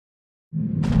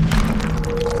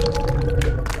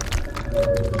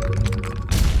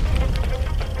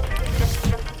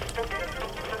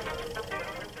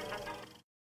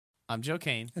I'm Joe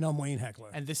Kane. And I'm Wayne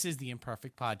Heckler. And this is the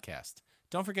Imperfect Podcast.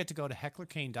 Don't forget to go to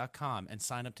hecklerkane.com and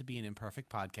sign up to be an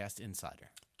Imperfect Podcast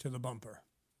Insider. To the bumper.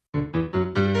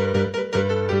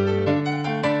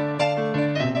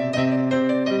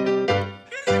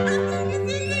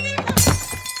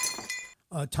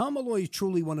 Tom Malloy is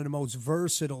truly one of the most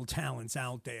versatile talents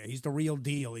out there. He's the real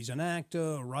deal. He's an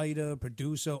actor, a writer,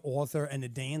 producer, author, and a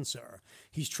dancer.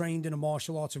 He's trained in the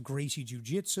martial arts of Gracie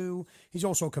Jiu-Jitsu. He's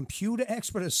also a computer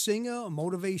expert, a singer, a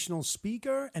motivational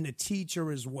speaker, and a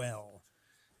teacher as well.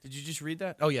 Did you just read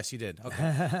that? Oh, yes, you did. Okay.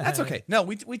 That's okay. No,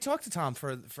 we talked to Tom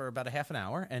for about a half an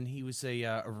hour, and he was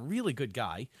a really good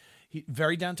guy.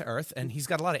 Very down to earth, and he's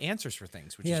got a lot of answers for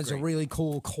things, which is great. He has a really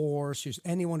cool course. Just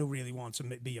anyone who really wants to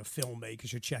be a filmmaker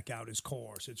should check out his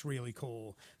course. It's really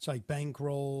cool. It's like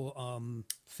Bankroll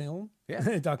Film.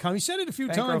 Yeah. .com. He said it a few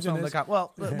times.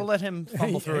 Well, we'll let him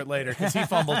fumble through it later because he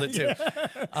fumbled it too.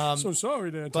 So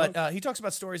sorry, Dan. But he talks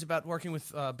about stories about working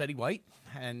with Betty White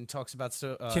and talks about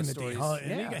Timothy stories.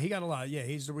 He got a lot. Yeah,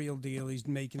 he's the real deal. He's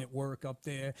making it work up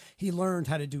there. He learned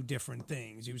how to do different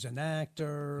things. He was an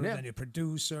actor, then a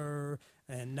producer,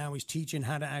 and now he's teaching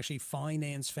how to actually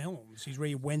finance films. He's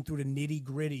really went through the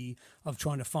nitty-gritty of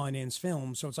trying to finance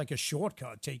films, so it's like a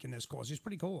shortcut taking this course. It's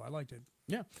pretty cool. I liked it.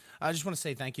 Yeah. I just want to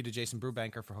say thank you to Jason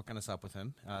Brubanker for hooking us up with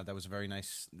him. That was a very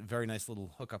nice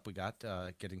little hookup we got,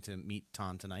 getting to meet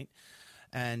Tom tonight.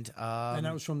 And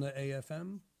that was from the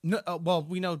AFM? No, well,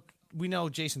 we know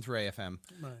Jason through AFM,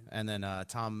 right. And then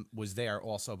Tom was there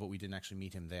also, but we didn't actually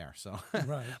meet him there. So,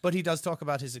 right. But he does talk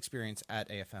about his experience at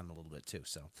AFM a little bit too.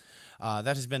 So,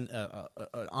 that has been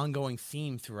an ongoing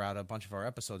theme throughout a bunch of our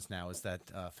episodes now. Is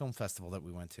that film festival that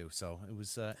we went to? So it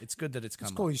was. It's good that it's come.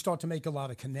 It's cool. Up. You start to make a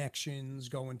lot of connections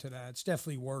going to that. It's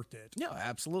definitely worth it. Yeah,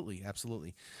 absolutely.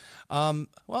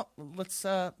 Well,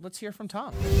 let's hear from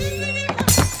Tom.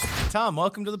 Tom,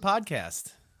 welcome to the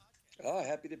podcast. Oh,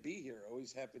 happy to be here.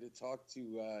 Always happy to talk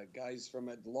to guys from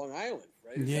Long Island,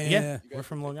 right? Yeah. We're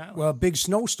from Long Island. Well, big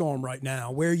snowstorm right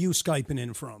now. Where are you Skyping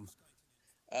in from?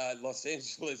 Los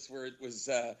Angeles, where it was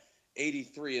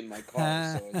 83 in my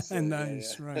car. So it's,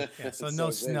 nice, right. Yeah, so no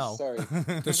snow. Sorry.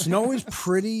 The snow is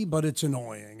pretty, but it's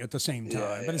annoying at the same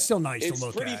time. But it's still nice to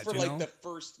look at. It's pretty for the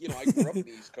first, I grew up on the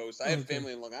East Coast. I have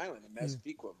family in Long Island, in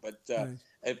Massapequa, but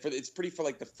it's pretty for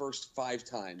like the first 5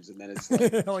 times, and then it's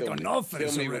like, kill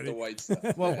me with the white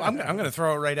stuff. Well, I'm going to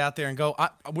throw it right out there and go,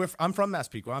 I'm from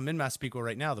Massapequa. I'm in Massapequa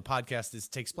right now. The podcast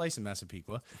takes place in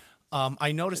Massapequa.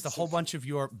 I noticed a whole bunch of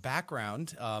your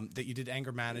background, that you did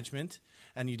anger management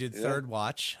and you did Third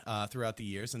Watch throughout the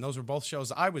years. And those were both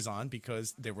shows I was on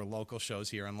because they were local shows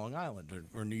here on Long Island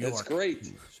or New York. That's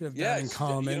great. Should have that in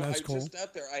common. That's cool. Just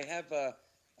out there. I have a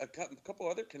couple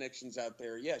other connections out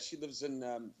there. Yeah, she lives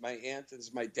in my aunt. This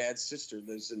is my dad's sister.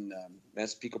 Lives in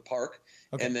Massapequa Park.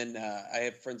 Okay. And then I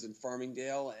have friends in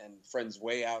Farmingdale and friends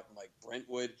way out in like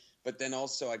Brentwood. But then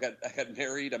also I got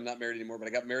married. I'm not married anymore, but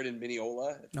I got married in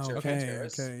Mineola at the Jericho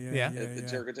Terrace. Okay,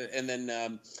 Jericho, and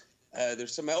then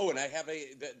there's some. Oh, and I have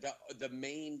the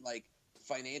main like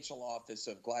financial office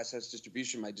of Glass House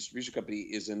Distribution. My distribution company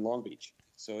is in Long Beach.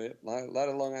 So a lot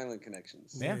of Long Island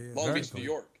connections. Yeah, Long Beach, New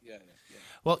York. Yeah.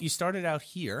 Well, you started out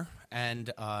here,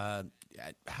 and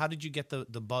how did you get the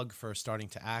bug for starting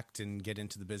to act and get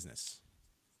into the business?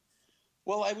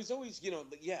 Well, I was always,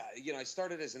 I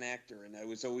started as an actor, and I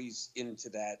was always into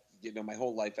that, my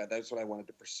whole life. That's what I wanted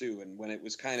to pursue. And when it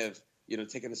was kind of,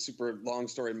 taking a super long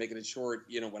story and making it short,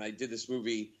 when I did this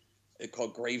movie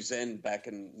called Gravesend back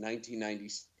in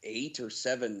 1998 or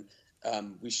 7,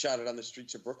 we shot it on the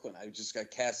streets of Brooklyn. I just got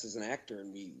cast as an actor,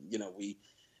 and we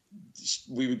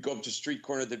would go up to street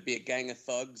corner. There'd be a gang of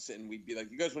thugs, and we'd be like,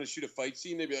 "You guys want to shoot a fight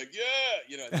scene?" They'd be like,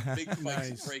 "Yeah," big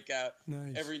fights would break out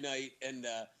every night. And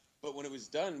but when it was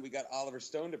done, we got Oliver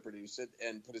Stone to produce it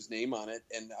and put his name on it,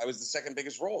 and I was the second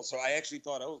biggest role. So I actually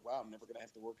thought, "Oh wow, I'm never going to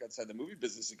have to work outside the movie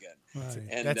business again." Right.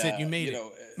 And that's it. You made it.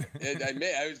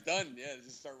 I was done. Yeah,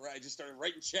 I just started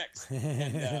writing checks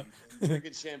and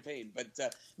drinking champagne. But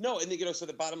no, and so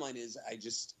the bottom line is, I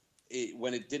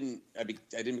didn't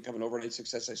become an overnight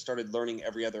success. I started learning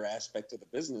every other aspect of the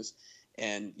business,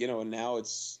 and and now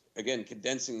it's again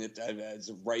condensing that. As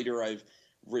a writer, I've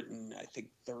written I think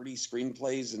 30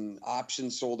 screenplays and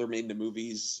options sold or made into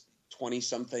movies, 20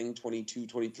 something, 22,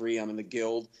 23. I'm in the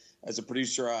Guild. As a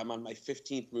producer, I'm on my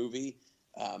 15th movie.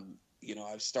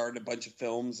 I've started a bunch of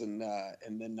films, and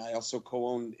then I also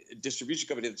co-own a distribution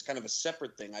company that's kind of a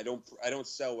separate thing. I don't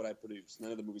sell what I produce.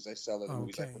 None of the movies I sell are the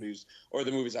movies I produce or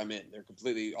the movies I'm in. They're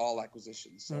completely all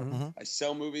acquisitions. So I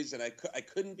sell movies, and I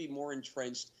couldn't be more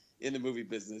entrenched in the movie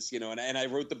business, and I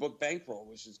wrote the book Bankroll,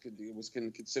 which was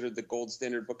considered the gold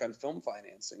standard book on film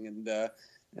financing, and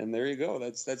And there you go.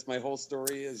 That's my whole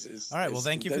story. Is all right. Well,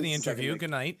 thank you for the interview.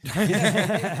 Good night.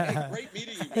 Hey, great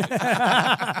meeting you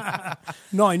guys.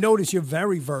 No, I notice you're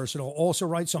very versatile. Also,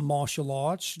 right, some martial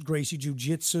arts, Gracie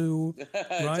Jiu-Jitsu,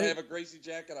 right? I have a Gracie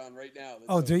jacket on right now. That's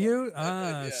Oh, so do fun. you?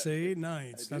 Yeah. See,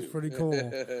 nice. I That's do. pretty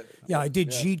cool. Yeah, I did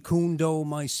Jeet Kune Do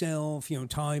myself.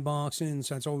 Thai boxing.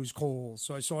 So that's always cool.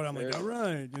 So I saw it. I'm like, all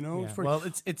right, it's pretty. Well,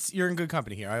 it's you're in good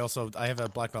company here. I have a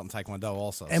black belt in Taekwondo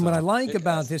also. And what I like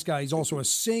about this guy, he's also a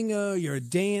singer, you're a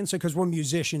dancer, because we're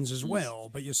musicians as well.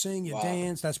 But you sing, you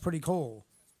dance, that's pretty cool.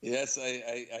 Yes,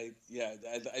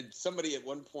 somebody at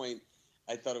one point,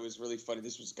 I thought it was really funny.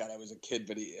 This was, God, I was a kid,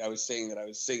 but I was saying that I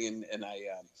was singing, and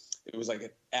it was like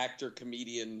an actor,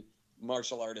 comedian,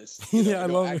 martial artist. I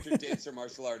love actor, it. dancer,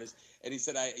 martial artist. And he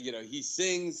said, he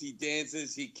sings, he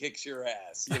dances, he kicks your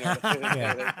ass.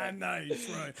 Nice,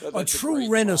 right. A true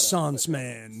Renaissance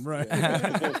man, right.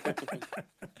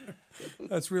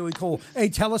 That's really cool. Hey,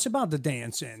 tell us about the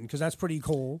dancing, because that's pretty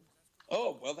cool.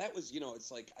 Oh, well, that was,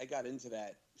 it's like I got into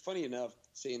that. Funny enough,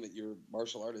 saying that you're a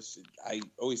martial artist, I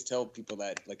always tell people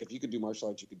that, like, if you could do martial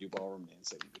arts, you could do ballroom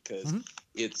dancing, because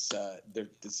it's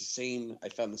the same. I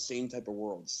found the same type of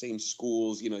world, same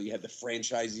schools. You had the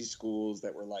franchisee schools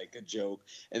that were like a joke,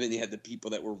 and then you had the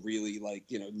people that were really like,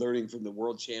 learning from the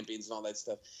world champions and all that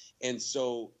stuff. And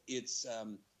so it's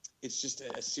just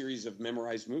a series of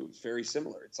memorized moves, very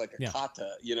similar. It's like a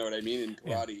kata, you know what I mean, in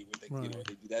karate, with they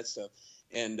do that stuff,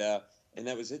 and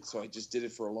that was it. So I just did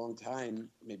it for a long time,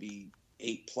 maybe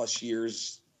 8+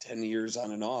 years, 10 years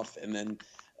on and off. And then,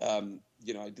 I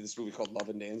did this movie called Love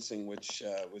and Dancing, which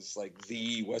was like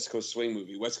the West Coast Swing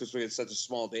movie. West Coast Swing is such a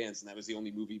small dance, and that was the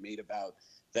only movie made about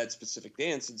that specific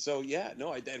dance. And so,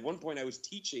 at one point I was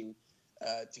teaching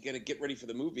to get ready for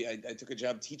the movie. I took a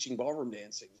job teaching ballroom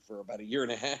dancing for about a year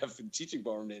and a half and teaching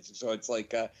ballroom dancing. So it's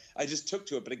like I just took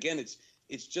to it. But again,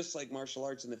 it's just like martial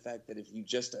arts in the fact that if you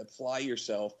just apply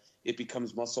yourself, it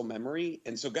becomes muscle memory.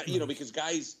 And so, because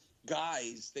guys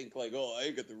think like, oh, I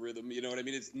ain't got the rhythm. You know what I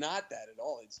mean? It's not that at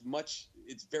all. It's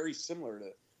very similar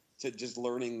to just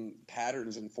learning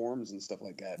patterns and forms and stuff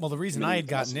like that. Well, the reason I had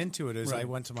gotten into it is I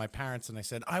went to my parents and I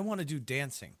said, I want to do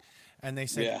dancing. And they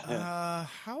said,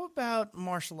 how about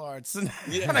martial arts? And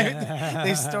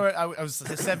I was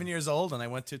 7 years old and I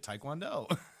went to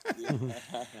Taekwondo.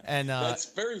 And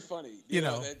that's very funny.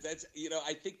 That's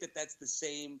I think that's the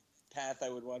same path I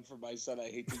would want for my son. I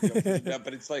hate to jump into that,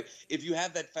 but it's like, if you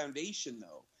have that foundation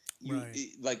though,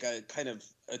 like a kind of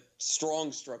a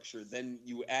strong structure, then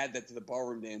you add that to the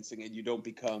ballroom dancing and you don't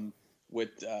become what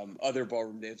other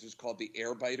ballroom dancers called the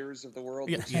air biters of the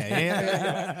world. Like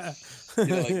this,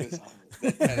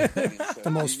 that kind of thing. So the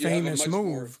most famous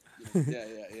move.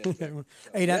 Exactly.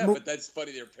 Hey, but that's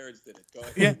funny. Their parents did it. Go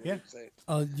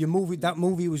ahead. That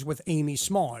movie was with Amy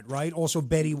Smart, right? Also,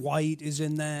 Betty White is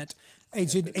in that. Hey,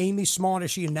 did Amy Smart,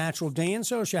 is she a natural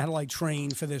dancer, or she had to like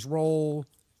train for this role?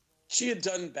 She had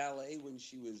done ballet when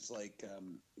she was like,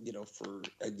 for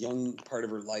a young part of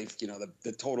her life,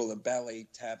 the ballet,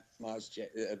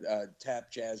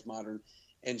 tap, jazz, modern.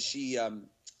 And she,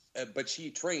 but she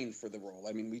trained for the role.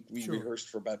 I mean, we rehearsed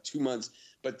for about 2 months,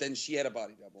 but then she had a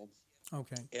body double.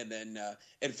 Okay. And then,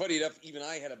 and funny enough, even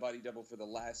I had a body double for the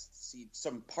last scene,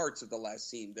 some parts of the last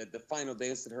scene. The final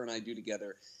dance that her and I do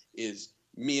together is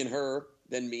me and her,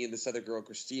 then me and this other girl,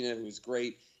 Christina, who was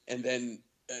great. And then,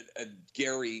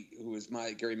 Gary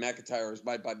McIntyre is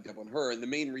my body double on her, and the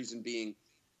main reason being,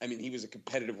 I mean, he was a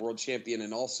competitive world champion,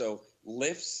 and also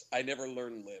lifts. I never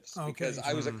learned lifts because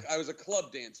I was a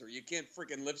club dancer. You can't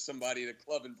freaking lift somebody at a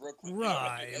club in Brooklyn.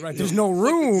 Right. There's no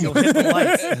room.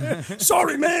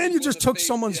 Sorry, man, you just took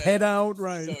someone's head out.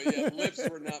 Right. So lifts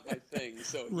were not my thing.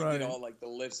 So he did all like the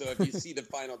lifts. So if you see the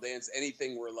final dance,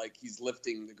 anything where like he's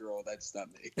lifting the girl, that's not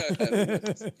me.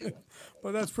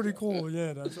 But that's pretty cool.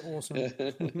 Yeah, that's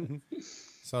awesome.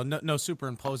 So no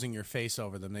superimposing your face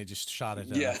over them. They just shot it.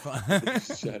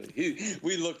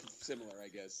 We look similar, I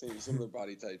guess. Similar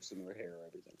body type, similar hair,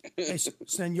 everything.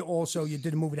 So then you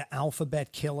did a movie, The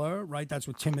Alphabet Killer, right? That's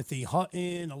with Timothy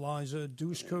Hutton, Eliza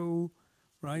Dushku,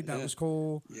 right? That was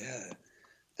cool. Yeah,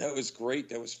 that was great.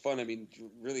 That was fun. I mean,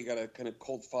 really got a kind of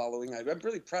cult following. I'm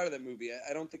really proud of that movie.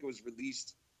 I don't think it was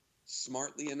released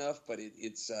smartly enough, but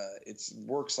it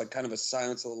works like kind of a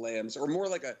Silence of the Lambs, or more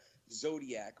like a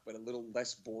Zodiac, but a little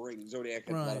less boring. Zodiac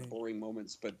had a lot of boring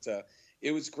moments, but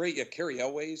it was great. Yeah, Carrie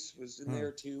Elways was in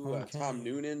there too. Tom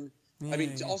Noonan. I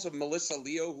mean, also Melissa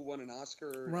Leo, who won an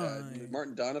Oscar.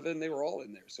 Martin Donovan. They were all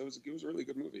in there, so it was a really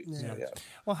good movie. Yeah. So,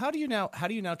 Well, how do you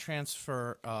now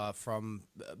transfer from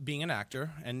being an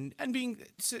actor and being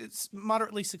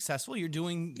moderately successful? You're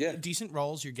doing decent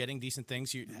roles. You're getting decent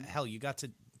things. You got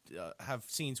to have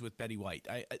scenes with Betty White.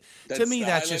 That's to me, the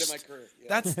that's highlight just of my career.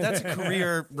 Yeah. that's a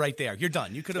career right there. You're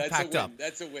done. You could have packed up.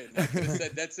 That's a win. I could have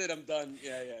said, "That's it. I'm done."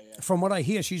 Yeah. From what I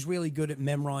hear, she's really good at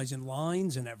memorizing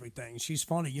lines and everything. She's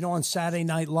funny. You know, on Saturday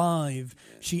Night Live,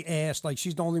 she asked, like,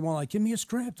 she's the only one, like, give me a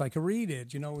script. I could read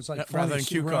it. You know, it was like rather than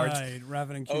cue cards. Right,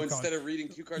 rather than cue cards. Instead of reading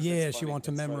cue cards. Yeah, that's she funny. wanted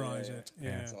to That's memorize funny. it.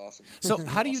 Yeah. That's awesome. So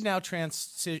how do you now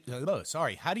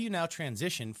how do you now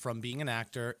transition from being an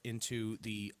actor into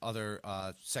the other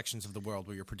sections of the world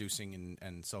where you're producing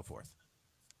and so forth?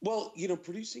 Well,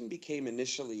 producing became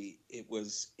initially, it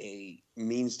was a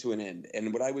means to an end.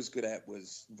 And what I was good at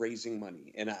was raising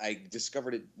money. And I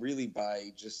discovered it really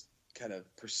by just kind of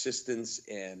persistence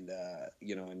and,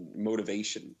 and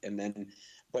motivation. And then,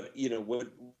 but,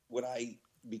 what I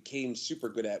became super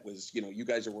good at was, you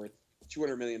guys are worth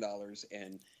 $200 million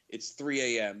and it's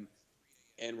 3 a.m.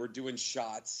 and we're doing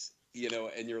shots,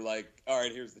 and you're like, all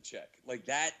right, here's the check. Like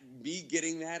that, me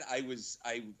getting that, I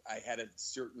had a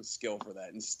certain skill for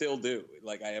that and still do.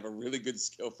 Like I have a really good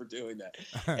skill for doing that.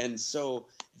 And so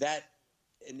that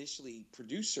initially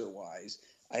producer wise,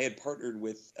 I had partnered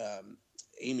with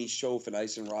Amy Schoaf and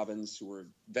Ison Robbins, who were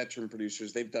veteran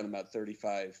producers. They've done about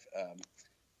 35,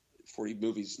 40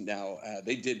 movies now.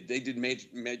 They did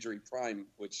Marjorie Prime,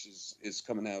 which is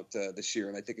coming out this year,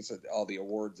 and I think it's all the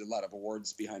awards, a lot of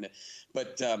awards behind it.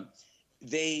 But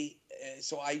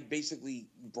so I basically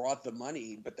brought the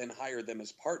money, but then hired them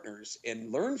as partners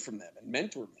and learned from them and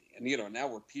mentored me. And now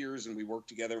we're peers and we work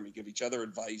together and we give each other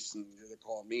advice, and they're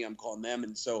calling me, I'm calling them,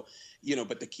 and so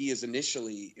But the key is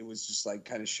initially it was just like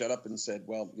kind of shut up and said,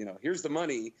 well, here's the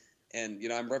money. And,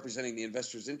 I'm representing the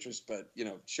investor's interest, but,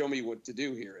 show me what to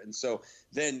do here. And so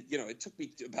then, it took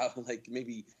me about like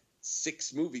maybe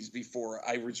 6 movies before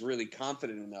I was really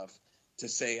confident enough to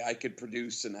say I could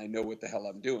produce and I know what the hell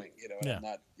I'm doing, and I'm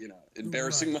not,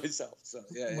 embarrassing myself. So,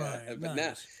 Right. But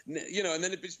Nice. now, and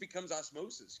then it just becomes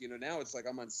osmosis. Now it's like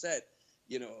I'm on set,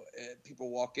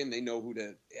 people walk in, they know who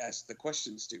to ask the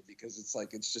questions to because it's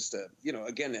like it's just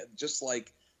again, just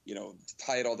like, to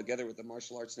tie it all together with the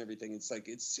martial arts and everything, it's like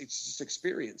it's just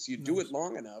experience. You do it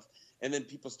long enough, and then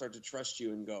people start to trust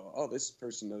you and go, "Oh, this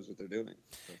person knows what they're doing."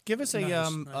 So. Give us a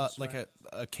Nice.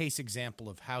 a case example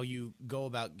of how you go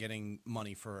about getting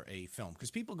money for a film,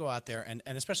 because people go out there and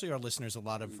especially our listeners. A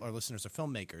lot of our listeners are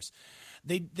filmmakers.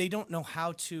 They don't know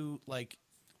how to like.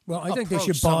 Well, I think they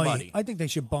should buy. Somebody. I think they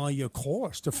should buy your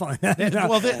course to find out.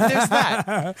 Well, there's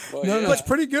that. No, that's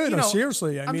pretty good.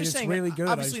 Seriously, I I'm mean, just it's saying, really good.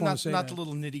 Obviously, I just not say the that.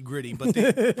 little nitty gritty, but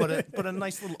but a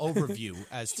nice little overview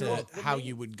as to how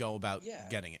you would go about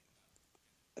getting it.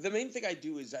 The main thing I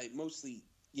do is I mostly,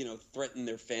 threaten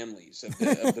their families of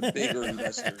the bigger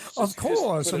investors. Of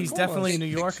course, So he's definitely a New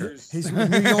Yorker. He's a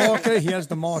New Yorker. He has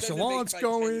the martial Send them arts 8 by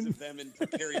 10s going. of them in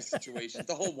precarious situations.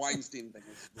 The whole Weinstein thing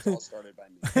was all started by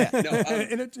me.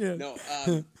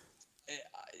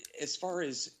 As far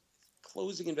as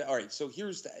closing all right. So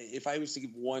here's if I was to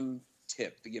give one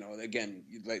tip, again,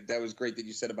 like that was great that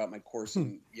you said about my course,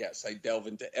 and yes, I delve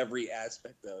into every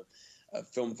aspect of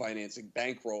film financing.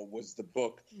 Bankroll was the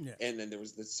book, and then there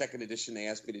was the second edition they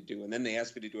asked me to do, and then they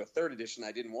asked me to do a third edition.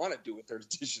 I didn't want to do a third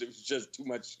edition; it was just too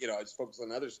much. I was focused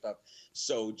on other stuff.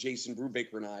 So Jason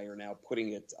Brubaker and I are now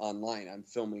putting it online. I'm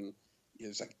filming.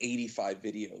 There's like 85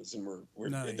 videos, and we're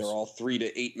Nice. they're all 3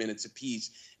 to 8 minutes a piece,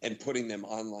 and putting them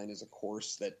online as a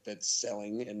course that's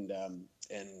selling, and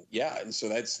so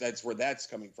that's where that's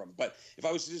coming from. But if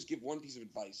I was to just give one piece of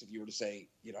advice, if you were to say,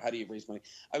 how do you raise money,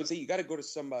 I would say you got to go to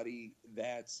somebody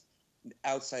that's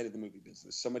outside of the movie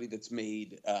business, somebody that's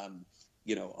made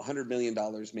 $100 million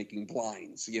making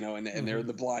blinds, and they're in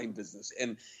the blind business,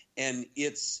 and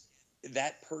it's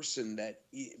that person that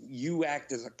you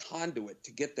act as a conduit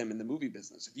to get them in the movie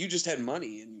business. If you just had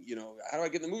money and, how do I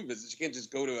get in the movie business? You can't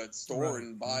just go to a store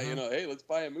and buy, hey, let's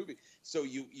buy a movie. So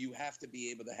you have to be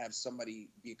able to have somebody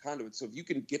be a conduit. So if you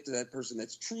can get to that person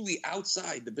that's truly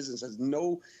outside the business, has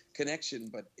no connection,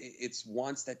 but it's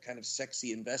wants that kind of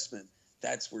sexy investment,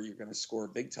 that's where you're going to score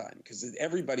big time, because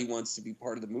everybody wants to be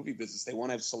part of the movie business. They want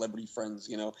to have celebrity friends,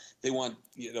 they want,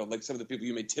 like some of the people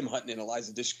you made, Tim Hutton and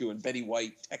Eliza Dushku and Betty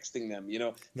White, texting them,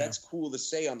 that's cool to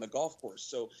say on the golf course.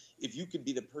 So if you could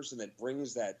be the person that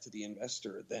brings that to the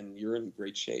investor, then you're in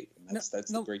great shape. And that's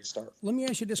a great start. Let me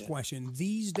ask you this question.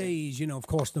 These days, of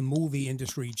course, the movie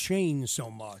industry changed so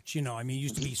much. It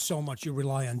used to be so much you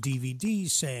rely on DVD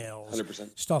sales,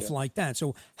 100%, stuff like that.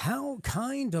 So how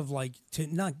kind of like to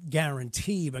not guarantee,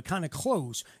 but kind of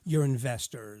close your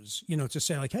investors, to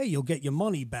say like, hey, you'll get your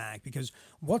money back, because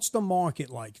what's the market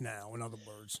like now, in other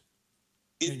words?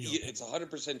 It's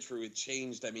 100% true. It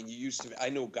changed. I mean, I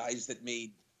know guys that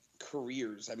made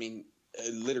careers. I mean,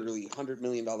 literally $100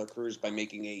 million careers by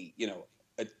making a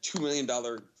 $2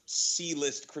 million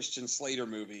C-list Christian Slater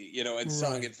movie, and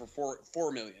selling it for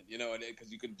 $4 million,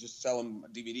 because you could just sell them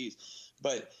DVDs.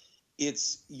 But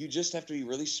you just have to be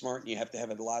really smart, and you have to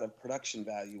have a lot of production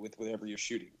value with whatever you're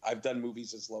shooting. I've done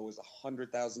movies as low as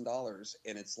 $100,000,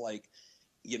 and it's like,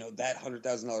 that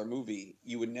 $100,000 movie,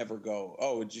 you would never go,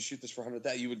 oh, would you shoot this for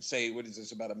 $100,000? You would say, what is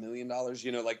this, about $1 million?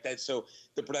 Like that. So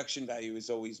the production value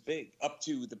is always big. Up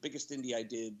to the biggest indie I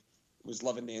did was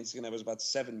Love and Dancing, and that was about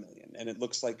 $7 million, and it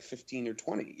looks like 15 or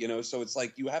 20. So it's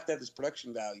like you have to have this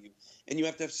production value, and you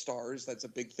have to have stars. That's a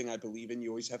big thing I believe in. You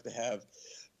always have to have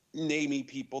namey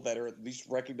people that are at least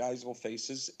recognizable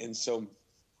faces, and so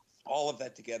all of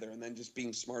that together, and then just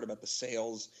being smart about the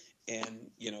sales and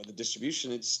the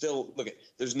distribution. It's still,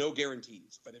 there's no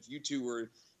guarantees, but if you two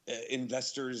were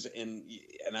investors and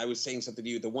I was saying something to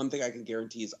you, the one thing I can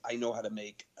guarantee is I know how to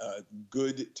make a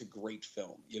good to great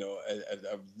film,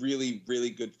 a really,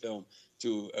 really good film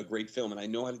to a great film, and I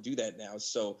know how to do that now.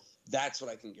 So that's what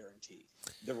I can guarantee.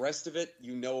 The rest of it,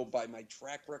 by my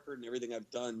track record and everything I've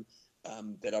done,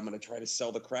 that I'm going to try to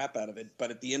sell the crap out of it.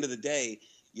 But at the end of the day,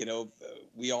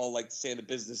 we all like to say in the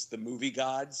business, the movie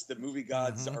gods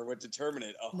are what determine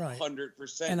it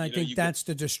 100%. And I think that's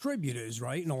the distributors,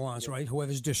 right? In all honesty, right?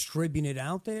 Whoever's distributing it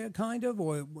out there, kind of,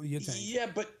 or what do you think? Yeah,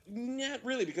 but not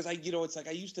really, because it's like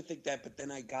I used to think that, but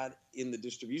then I got in the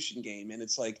distribution game, and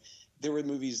it's like there were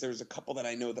movies. There's a couple that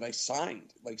I know that I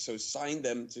signed, signed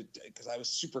them because I was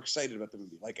super excited about the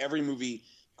movie. Like every movie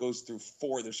goes through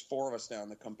four. There's four of us now in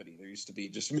the company. There used to be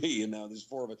just me, and now there's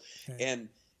four of us, and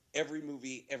every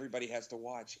movie everybody has to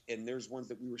watch, and there's ones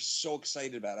that we were so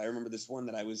excited about. I remember this one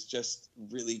that I was just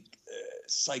really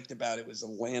psyched about. It was a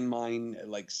landmine,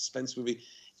 suspense movie,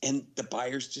 and the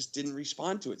buyers just didn't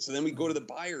respond to it. So then we go to the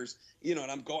buyers, and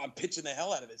I'm pitching the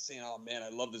hell out of it, saying, "Oh man, I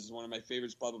love this. Is one of my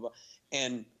favorites." Blah blah blah,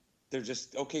 and they're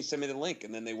just, okay, send me the link,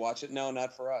 and then they watch it. No,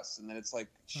 not for us. And then it's like,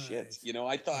 shit.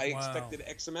 I thought I expected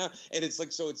X amount, and it's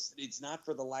like, so it's not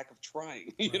for the lack of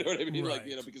trying. You know what I mean? Right.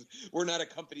 Because we're not a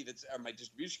company my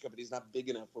distribution company is not big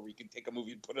enough where we can take a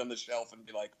movie and put it on the shelf and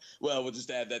be like, well, we'll just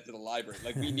add that to the library.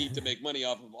 Like we need to make money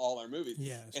off of all our movies.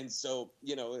 Yes. And so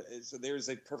so there's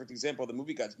a perfect example of the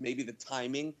movie gods. Maybe the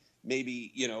timing,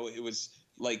 maybe it was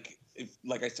like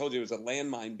I told you, it was a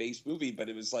landmine based movie, but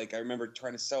it was like I remember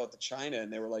trying to sell it to China,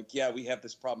 and they were like, "Yeah, we have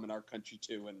this problem in our country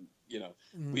too," and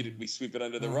we sweep it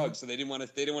under the rug. So they didn't want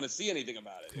to see anything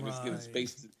about it. It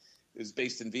was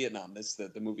based in Vietnam. This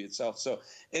the movie itself. So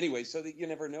anyway, so that you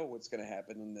never know what's going to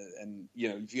happen, and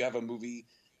if you have a movie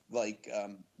like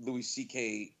Louis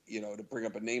C.K., to bring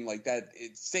up a name like that,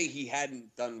 say he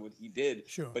hadn't done what he did,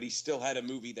 but he still had a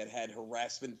movie that had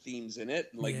harassment themes in it,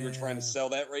 and you're trying to sell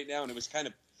that right now, and it was kind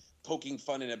of poking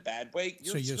fun in a bad way.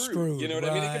 You're screwed. You know what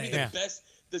I mean? It could be the best,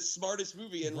 the smartest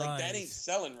movie, and that ain't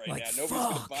selling right now. Nobody's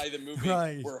going to buy the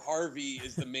movie where Harvey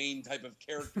is the main type of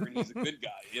character and he's a good guy.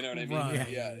 You know what I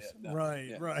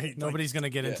mean? Right. Nobody's going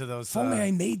to get into those. If only I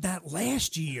made that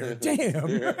last year. Damn.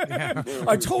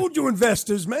 I told you,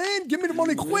 investors, man, give me the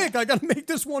money quick. I got to make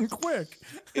this one quick.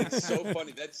 It's so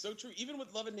funny. That's so true. Even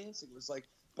with Love and Dancing, it was like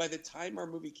by the time our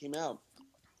movie came out,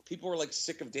 people were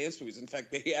sick of dance movies. In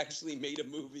fact, they actually made a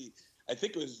movie. I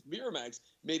think it was Miramax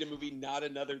made a movie, Not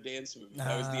Another Dance Movie.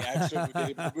 That was the actual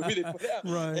movie they put out.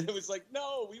 Right. And it was like,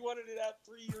 no, we wanted it out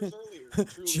 3 years earlier.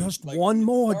 Truly, just one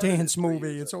more dance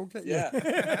movie. It's okay. Yeah.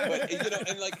 But,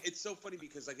 and it's so funny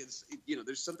because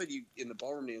there's something in the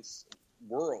ballroom dance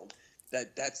world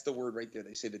that's the word right there.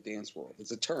 They say the dance world.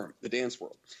 It's a term, the dance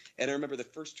world. And I remember the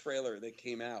first trailer that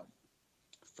came out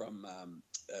from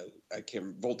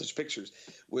Voltage Pictures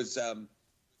was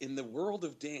in the world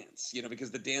of dance, because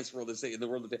the dance world is in the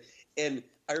world of dance. And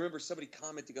I remember somebody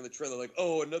commenting on the trailer like,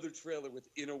 "Oh, another trailer with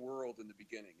In a World in the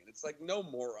beginning." And it's like, no,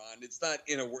 moron. It's not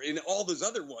in a world. In all those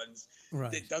other ones,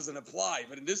 it doesn't apply.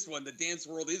 But in this one, the dance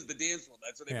world is the dance world.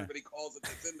 That's what everybody calls it.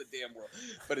 That's in the damn world.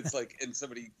 But it's like, and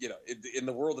somebody, in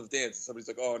the world of dance, somebody's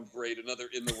like, "Oh, great, another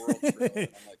In the World trailer." And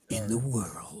I'm like, in the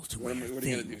world. What are you going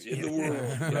to do? In the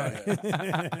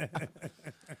world.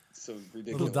 So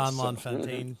ridiculous. Little Don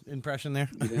LaFontaine impression there.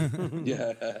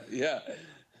 Yeah.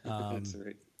 That's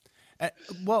right.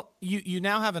 Well, you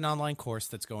now have an online course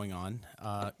that's going on.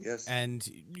 Yes. And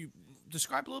you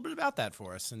describe a little bit about that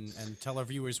for us and tell our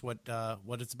viewers what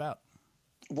it's about.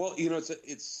 Well,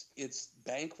 it's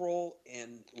Bankroll,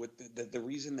 and with the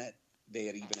reason that they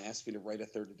had even asked me to write a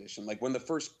third edition, like when the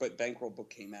first Bankroll book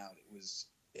came out,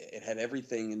 it had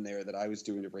everything in there that I was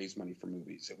doing to raise money for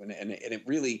movies, and it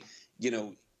really,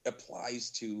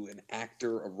 applies to an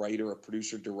actor, a writer, a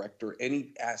producer, director,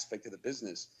 any aspect of the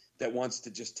business that wants to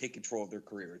just take control of their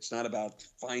career. It's not about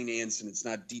finance and it's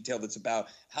not detailed. It's about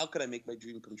how could I make my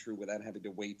dream come true without having to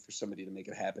wait for somebody to make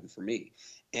it happen for me.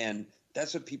 And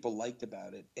that's what people liked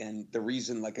about it. And the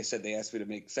reason, like I said, they asked me to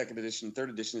make second edition,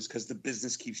 third edition is because the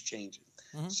business keeps changing.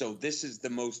 So this is the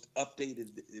most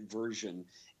updated version,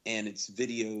 and it's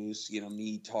videos,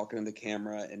 me talking to the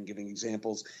camera and giving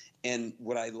examples. And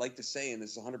what I like to say, and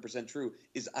this is 100% true,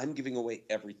 is I'm giving away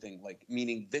everything, like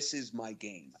meaning this is my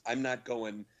game. I'm not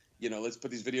going, let's put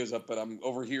these videos up, but I'm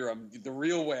over here. I'm the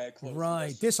real way I close.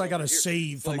 Right. This I got to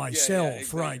save for myself. Yeah,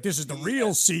 exactly. Right. This is the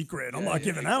real secret. I'm not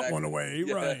giving that one away.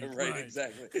 Yeah, right.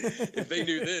 Exactly. If they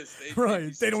knew this,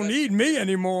 they don't need me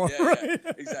anymore. Right.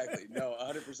 Exactly. No,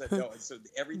 100% no. And so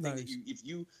everything that if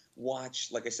you watch,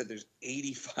 like I said, there's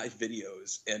 85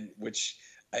 videos, and which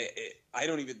I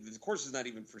don't even, the course is not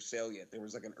even for sale yet. There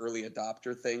was like an early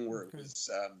adopter thing where it was,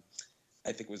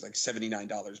 I think it was like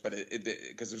 $79, but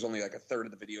because there's only like a third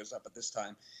of the videos up at this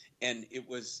time, and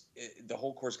the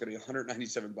whole course going to be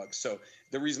 $197. So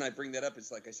the reason I bring that up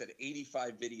is, like I said,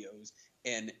 85 videos,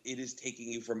 and it is taking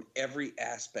you from every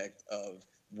aspect of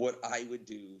what I would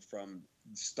do from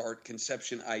start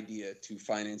conception idea to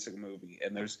financing a movie,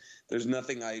 and there's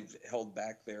nothing I've held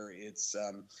back there. It's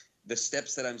the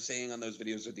steps that I'm saying on those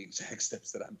videos are the exact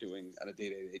steps that I'm doing on a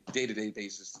day-to-day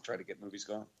basis to try to get movies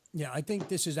going. Yeah, I think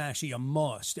this is actually a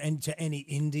must, and to any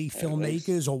indie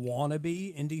filmmakers or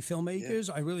wannabe indie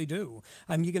filmmakers, I really do.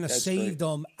 I mean, you're going to save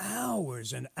them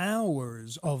hours and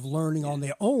hours of learning on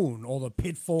their own, all the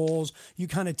pitfalls. You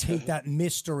kind of take that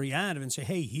mystery out of it and say,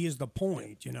 hey, here's the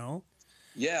point,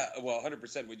 Yeah, well,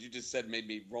 100%. What you just said made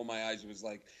me roll my eyes. It was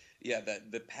like,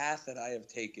 the path that I have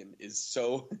taken is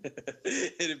so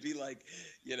it'd be like,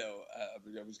 I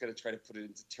was going to try to put it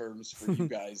into terms for you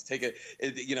guys. Take it,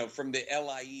 from the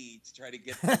LIE to try to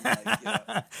get from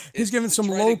he's giving some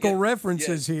local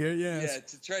references here. Yes. Yeah.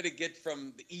 To try to get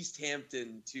from East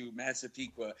Hampton to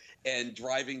Massapequa and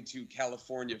driving to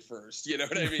California first, you know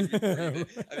what I mean?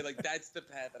 Like that's the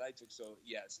path that I took. So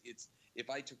yes, if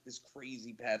I took this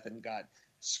crazy path and got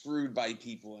screwed by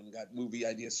people and got movie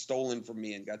ideas stolen from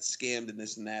me and got scammed and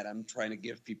this and that, I'm trying to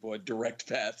give people a direct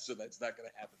path, so that's not going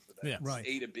to happen for them. Yeah, right.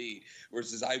 A to B,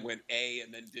 versus I went A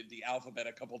and then did the alphabet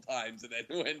a couple times and then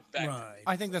went back. Right.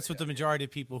 I think that's what the majority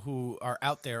of people who are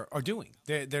out there are doing.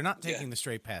 They're not taking the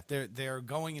straight path. They're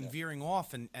going and veering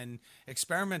off and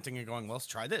experimenting and going, well, let's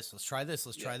try this, let's try this,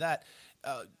 let's try that.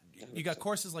 You got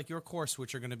courses like your course,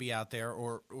 which are going to be out there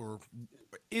or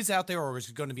is out there or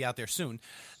is going to be out there soon,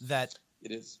 that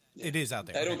it is. Yeah. It is out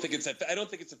there. I don't think it's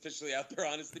officially out there,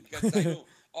 honestly, because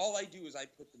all I do is I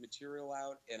put the material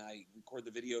out and I record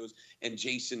the videos, and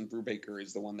Jason Brubaker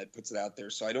is the one that puts it out there.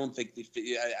 So I don't think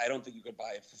I don't think you could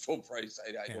buy it for full price.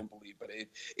 I don't believe, but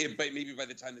maybe by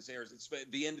the time this airs, it's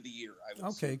the end of the year.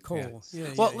 Okay, cool. Yeah.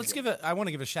 Well, let's I want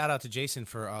to give a shout out to Jason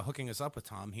for hooking us up with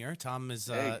Tom here. Tom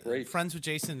is friends with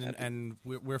Jason, and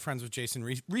we're friends with Jason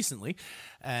recently,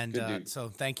 and so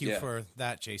thank you for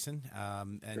that, Jason.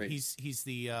 And he's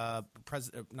the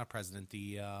not president,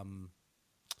 the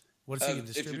what is he? A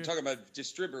distributor? If you're talking about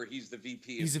distributor, he's the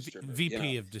VP. He's of distributor.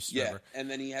 VP of distributor. Yeah, and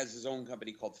then he has his own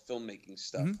company called Filmmaking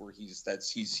Stuff, where he's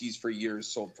for years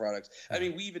sold products. I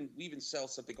mean, we even sell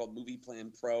something called Movie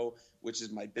Plan Pro, which is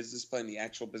my business plan, the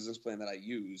actual business plan that I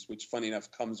use, which funny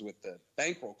enough comes with the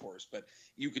bankroll course. But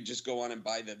you could just go on and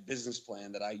buy the business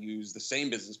plan that I use, the same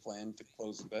business plan to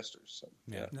close investors. So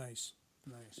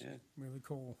Nice. Yeah. Really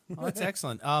cool. Oh, that's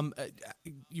excellent.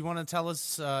 You want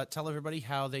to tell everybody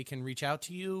how they can reach out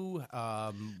to you,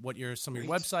 what some of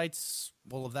your websites,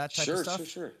 all of that type of stuff?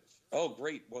 Sure. Oh,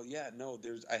 great. Well,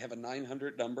 I have a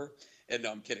 900 number. And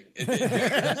no, I'm kidding.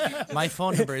 My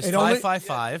phone number is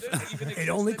 555. It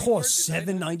only costs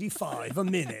 $7.95 a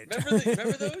minute.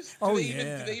 Remember those? Do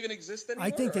they even exist anymore?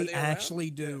 I think they actually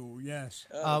do. Yes.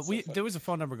 There was a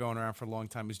phone number going around for a long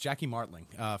time. It was Jackie Martling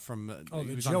from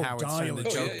he was on Howard Stern, the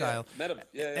joke dial. Met him.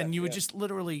 And you would just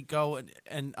literally go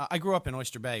and I grew up in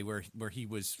Oyster Bay where he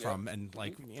was from, and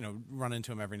run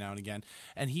into him every now and again.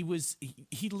 And he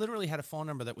literally had a phone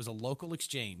number that was a local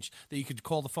exchange that you could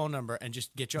call the phone number and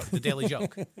just get the daily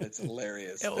joke. That's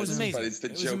hilarious. It was amazing. It's the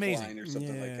joke line or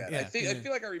something like that. Yeah. I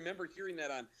feel like I remember hearing that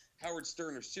on Howard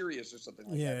Stern or Sirius or something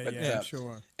like that. But,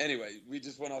 sure. Anyway, we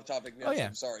just went off topic now.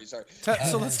 I'm sorry. So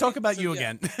let's talk about you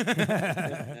again.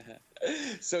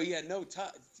 So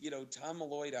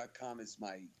TomMalloy.com is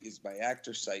my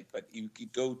actor site, but you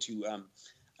could go to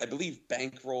I believe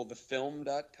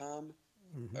bankrollthefilm.com.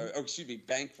 Excuse me,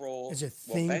 Bankroll. Is it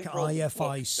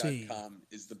ThinkIFIC?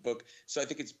 is the book. So I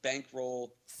think it's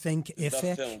Bankroll Thinkific?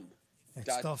 the Film.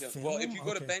 Well, if you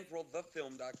go to Okay.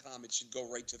 bankrollthefilm.com, it should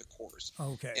go right to the course.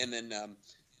 Okay. And then,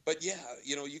 but yeah,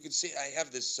 you can see I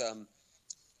have this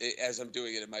as I'm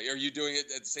doing it. Are you doing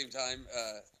it at the same time?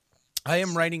 I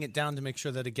am writing it down to make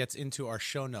sure that it gets into our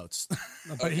show notes.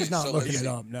 But he's not looking it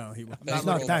up. No, he's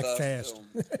not that fast.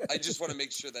 I just want to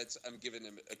make sure that I'm giving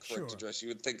him a correct address. You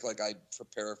would think like I'd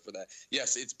prepare for that.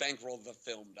 Yes, it's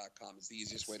bankrollthefilm.com. It's the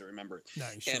easiest way to remember it.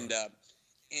 Nice.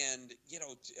 And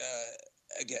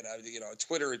again,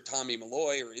 Twitter Tommy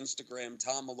Malloy or Instagram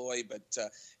Tom Malloy. But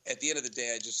at the end of the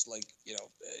day, I just like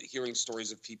hearing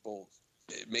stories of people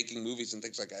making movies and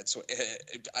things like that. So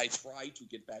I try to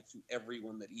get back to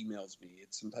everyone that emails me.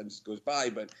 It sometimes goes by,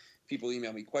 but people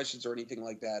email me questions or anything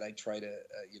like that. I try to,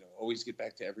 always get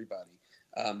back to everybody.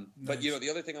 But, the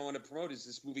other thing I want to promote is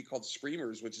this movie called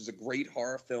Screamers, which is a great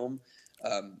horror film.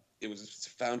 It's a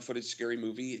found footage scary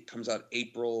movie. It comes out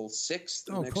April 6th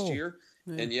of next year.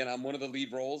 Yeah. And I'm one of the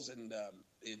lead roles, and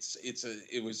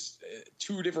it was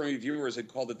two different reviewers had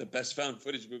called it the best found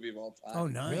footage movie of all time. Oh,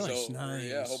 nice, so, nice.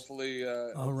 Yeah, hopefully.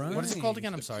 All right. What is it called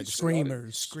again? I'm sorry.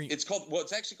 Screamers. It's called. Well,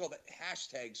 it's actually called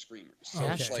 #Screamers. So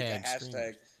Okay. it's like a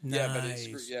hashtag. Yeah, but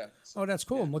it's Oh, that's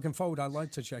cool. I'm looking forward. I'd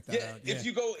like to check that out. Yeah. If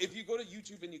you go to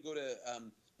YouTube and you go to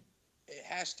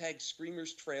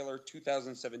 #Screamers trailer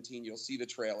 2017, you'll see the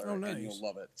trailer and you'll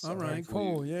love it. So all right,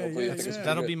 cool. Yeah.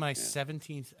 That'll be my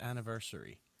 17th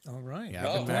anniversary. All right. Yeah,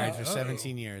 I've been married for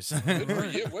 17 years. Good for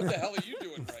you. What the hell are you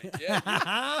doing right? Yeah.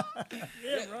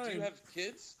 Right. Do you have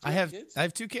kids? I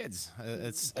have two kids.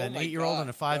 It's an 8-year-old and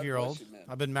a 5-year-old.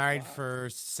 I've been married for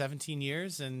 17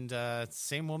 years and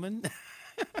same woman.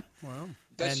 Wow.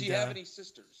 Does she have any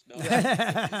sisters? No.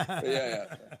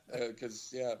 Yeah.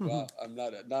 Because well, I'm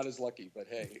not as lucky, but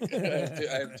hey,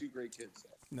 I have two great kids. So.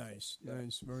 Nice.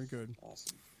 Very good.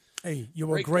 Awesome. Hey, you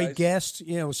were a great guest.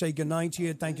 We'll say goodnight to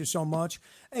you. Thank you so much.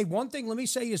 Hey, one thing let me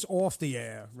say is off the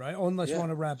air, right? Unless you want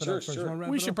to wrap it up first. Sure.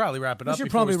 We should probably wrap it up. We should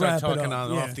probably start wrap talking it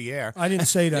up. on off the air. I didn't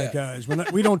say that, guys.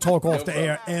 We don't talk off the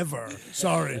air ever.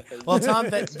 Sorry. Well, Tom,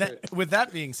 with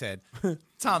that being said,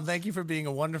 Tom, thank you for being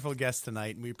a wonderful guest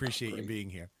tonight, and we appreciate you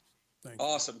being here.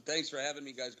 Awesome. Thanks for having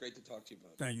me, guys. Great to talk to you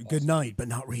both. Thank you. Awesome. Good night, but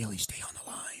not really. Stay on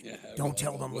the line. Yeah, don't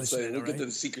tell them listening. We'll get to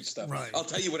the secret stuff. Right. I'll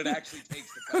tell you what it actually takes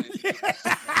to find it.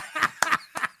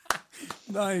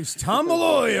 Nice. Tom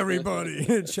Malloy,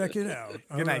 everybody. Check it out.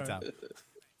 Good night, Tom.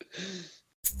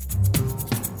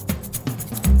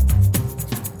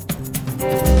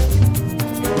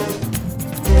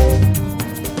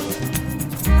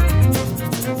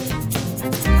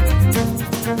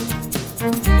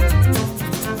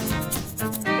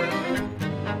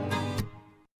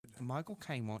 Michael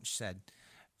Caine once said,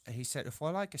 if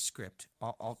I like a script,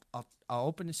 I'll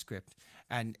open the script,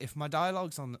 and if my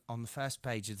dialogue's on the first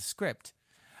page of the script,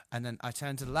 and then I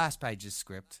turn to the last page of the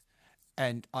script,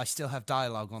 and I still have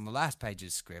dialogue on the last page of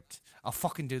the script, I'll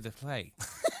fucking do the play.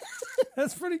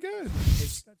 That's pretty good.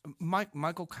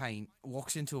 Michael Caine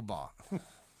walks into a bar,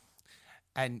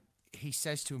 and he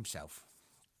says to himself,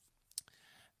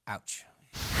 ouch.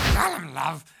 Call him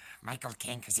love Michael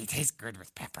Caine because he tastes good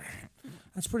with pepper.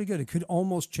 That's pretty good. It could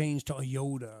almost change to a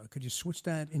Yoda. Could you switch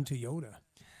that into Yoda?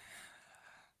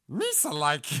 Misa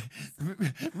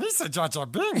Jar Jar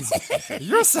Binks.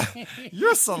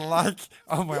 You're so like,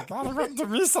 oh my God, I went to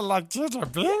Misa like Jar Jar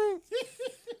Bing.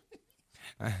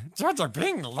 Jar Jar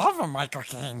Bing love him, Michael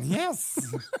Caine, yes.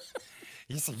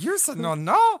 He said, you said no,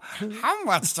 how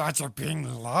much Jar Jar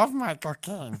Bing love Michael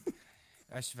Caine?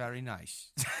 That's very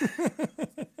nice.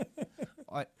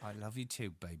 I love you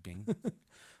too, baby.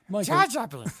 Jar Jar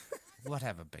Bing.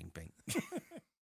 Whatever, Bing Bing.